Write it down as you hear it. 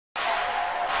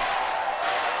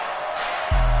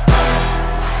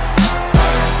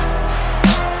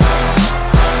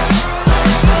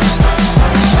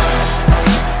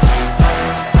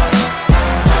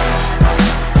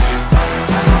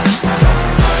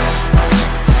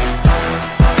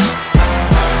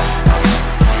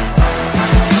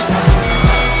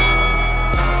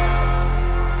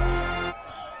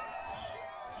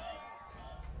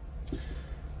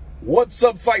What's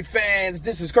up, fight fans?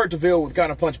 This is Kurt DeVille with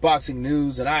Counterpunch Boxing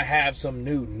News, and I have some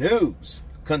new news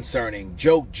concerning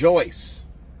Joe Joyce,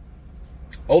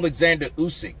 Oleksandr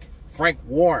Usyk, Frank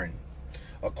Warren.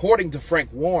 According to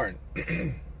Frank Warren,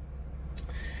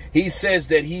 he says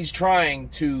that he's trying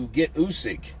to get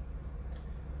Usyk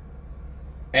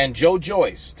and Joe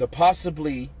Joyce to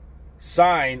possibly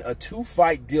sign a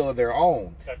 2-fight deal of their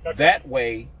own. That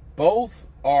way, both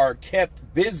are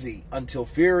kept busy until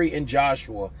Fury and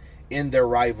Joshua end their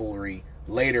rivalry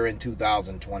later in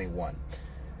 2021.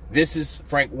 This is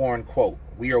Frank Warren quote.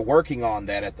 "We are working on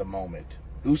that at the moment.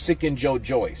 Usyk and Joe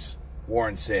Joyce,"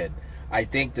 Warren said. "I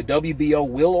think the WBO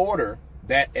will order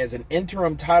that as an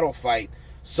interim title fight,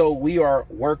 so we are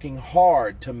working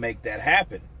hard to make that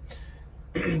happen.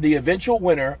 The eventual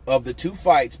winner of the 2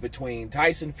 fights between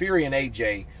Tyson, Fury, and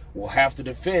AJ will have to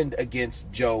defend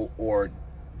against Joe or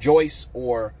Joyce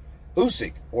or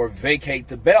Usyk or vacate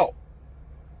the belt."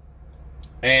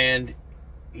 And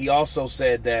he also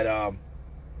said that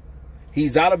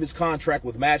he's out of his contract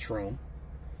with Matchroom.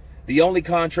 The only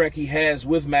contract he has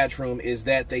with Matchroom is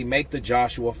that they make the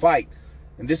Joshua fight.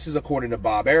 And this is according to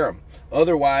Bob Arum.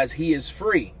 Otherwise, he is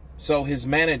free. So his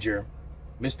manager,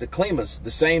 Mr. Klimas, the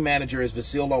same manager as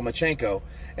Vasyl Lomachenko,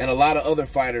 and a lot of other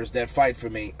fighters that fight for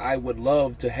me, I would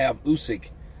love to have Usyk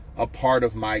a part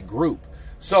of my group.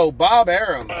 So Bob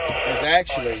Arum is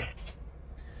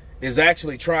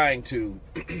actually trying to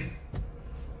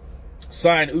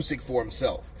sign Usyk for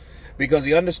himself, because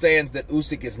he understands that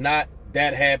Usyk is not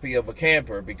that happy of a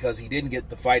camper because he didn't get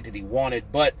the fight that he wanted,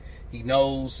 but he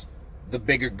knows the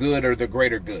bigger good or the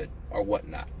greater good or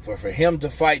whatnot. For him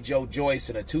to fight Joe Joyce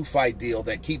in a 2-fight deal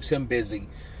that keeps him busy,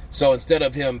 so instead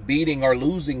of him beating or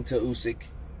losing to Usyk,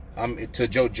 to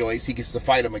Joe Joyce, he gets to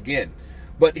fight him again.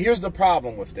 But here's the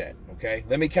problem with that, okay?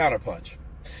 Let me counterpunch.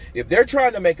 If they're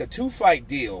trying to make a 2-fight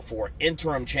deal for an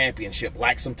interim championship,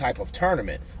 like some type of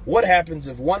tournament, what happens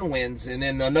if one wins and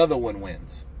then another one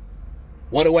wins?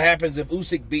 What happens if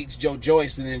Usyk beats Joe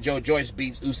Joyce and then Joe Joyce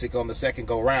beats Usyk on the second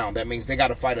go-round? That means they got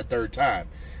to fight a 3rd time.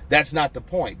 That's not the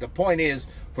point. The point is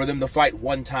for them to fight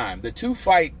 1 time. The 2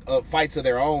 fights of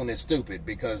their own is stupid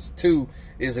because 2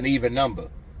 is an even number.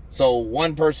 So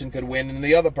one person could win and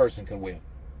the other person could win.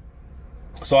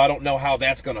 So I don't know how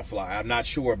that's going to fly. I'm not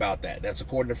sure about that. That's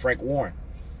according to Frank Warren.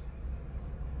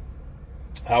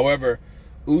 However,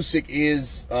 Usyk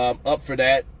is up for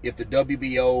that. If the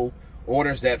WBO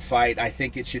orders that fight, I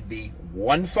think it should be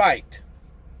 1 fight,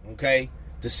 okay,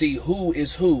 to see who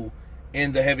is who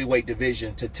in the heavyweight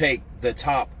division to take the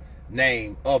top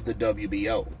name of the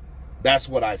WBO. That's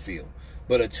what I feel.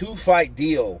 But a 2-fight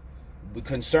deal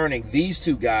concerning these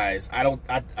 2 guys,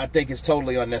 I think it's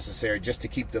totally unnecessary just to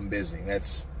keep them busy.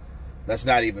 That's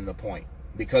not even the point,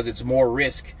 because it's more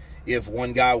risk if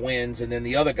one guy wins and then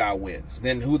the other guy wins.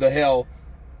 Then who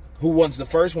wins the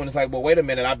first one? It's like, well, wait a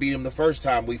minute, I beat him the first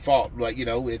time we fought. Like, you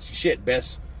know, it's shit,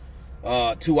 best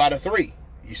 2 out of 3.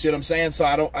 You see what I'm saying? So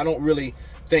I don't really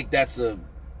think that's a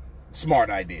smart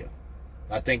idea.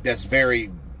 I think that's I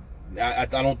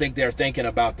don't think they're thinking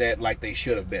about that like they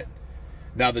should have been.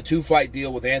 Now, the 2-fight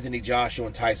deal with Anthony Joshua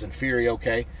and Tyson Fury,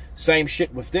 okay, same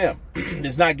shit with them.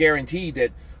 It's not guaranteed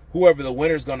that whoever the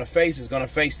winner's going to face is going to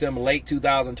face them late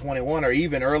 2021 or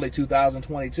even early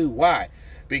 2022. Why?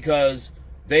 Because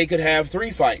they could have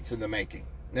 3 fights in the making.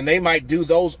 And they might do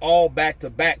those all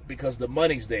back-to-back because the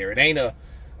money's there. It ain't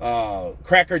a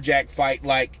crackerjack fight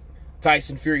like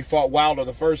Tyson Fury fought Wilder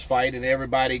the first fight and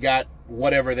everybody got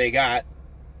whatever they got.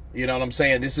 You know what I'm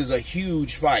saying? This is a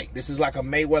huge fight. This is like a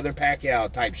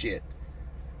Mayweather-Pacquiao type shit.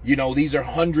 You know, these are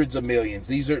hundreds of millions.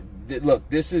 Look,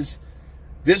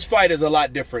 this fight is a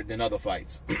lot different than other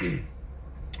fights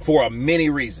for many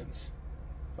reasons,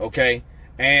 okay?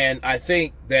 And I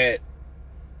think that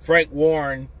Frank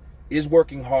Warren is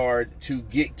working hard to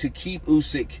keep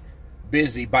Usyk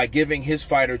busy by giving his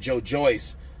fighter Joe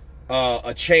Joyce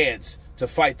a chance to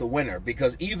fight the winner.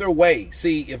 Because either way,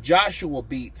 see, if Joshua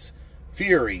beats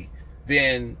Fury,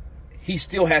 then he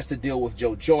still has to deal with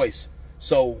Joe Joyce.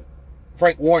 So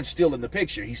Frank Warren's still in the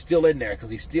picture. He's still in there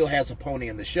because he still has a pony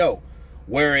in the show.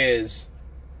 Whereas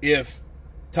if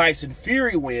Tyson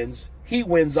Fury wins, he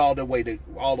wins all the way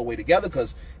together,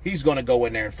 because he's going to go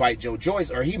in there and fight Joe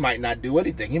Joyce, or he might not do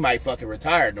anything. He might fucking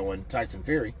retire knowing Tyson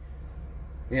Fury.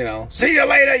 You know, see you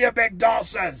later, you big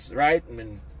dosses, right?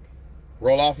 And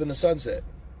roll off in the sunset.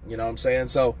 You know what I'm saying?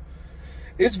 So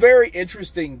it's very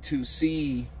interesting to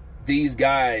see these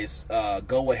guys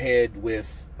go ahead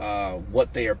with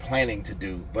what they are planning to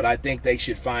do, but I think they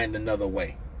should find another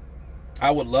way.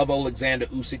 I would love Oleksandr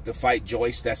Usyk to fight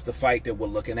Joyce. That's the fight that we're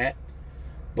looking at.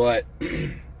 But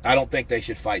I don't think they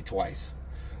should fight twice.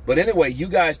 But anyway, you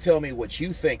guys tell me what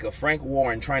you think of Frank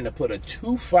Warren trying to put a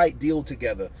 2-fight deal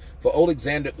together for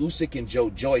Oleksandr Usyk and Joe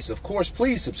Joyce. Of course,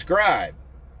 please subscribe.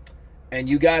 And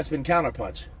you guys been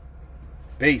Counterpunch.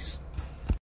 Peace.